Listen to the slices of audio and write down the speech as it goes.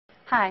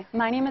Hi,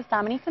 my name is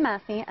Dominique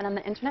Demasi, and I'm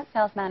the Internet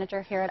Sales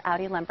Manager here at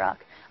Audi Lynbrook.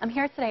 I'm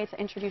here today to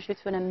introduce you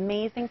to an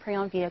amazing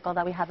pre-owned vehicle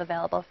that we have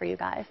available for you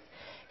guys.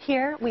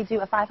 Here, we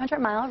do a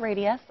 500-mile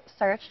radius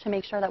search to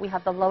make sure that we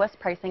have the lowest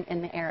pricing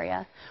in the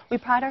area. We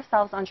pride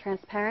ourselves on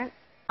transparent,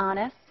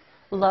 honest,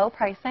 low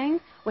pricing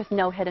with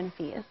no hidden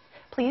fees.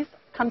 Please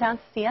come down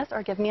to see us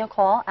or give me a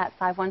call at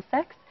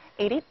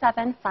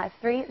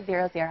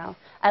 516-887-5300.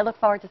 I look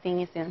forward to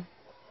seeing you soon.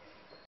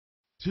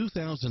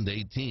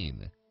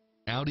 2018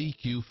 Audi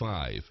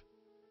Q5.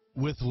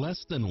 With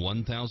less than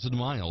 1,000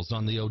 miles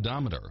on the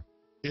odometer,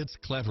 it's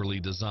cleverly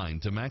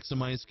designed to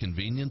maximize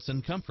convenience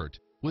and comfort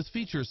with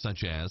features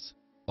such as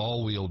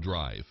all-wheel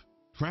drive,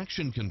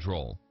 traction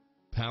control,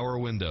 power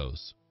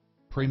windows,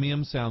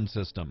 premium sound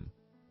system,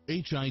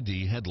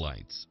 HID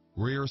headlights,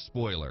 rear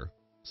spoiler,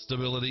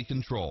 stability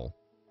control,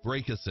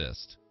 brake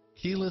assist,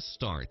 keyless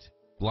start,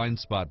 blind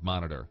spot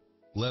monitor,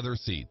 leather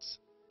seats,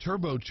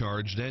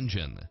 turbocharged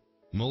engine,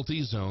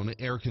 multi-zone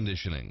air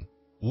conditioning,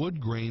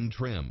 wood grain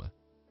trim,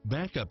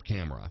 backup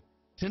camera,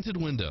 tinted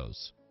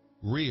windows,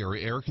 rear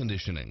air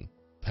conditioning,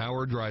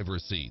 power driver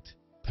seat,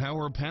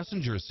 power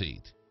passenger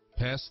seat,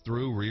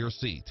 pass-through rear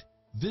seat.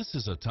 This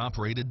is a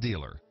top-rated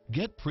dealer.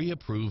 Get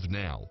pre-approved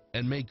now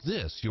and make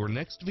this your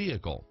next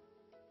vehicle.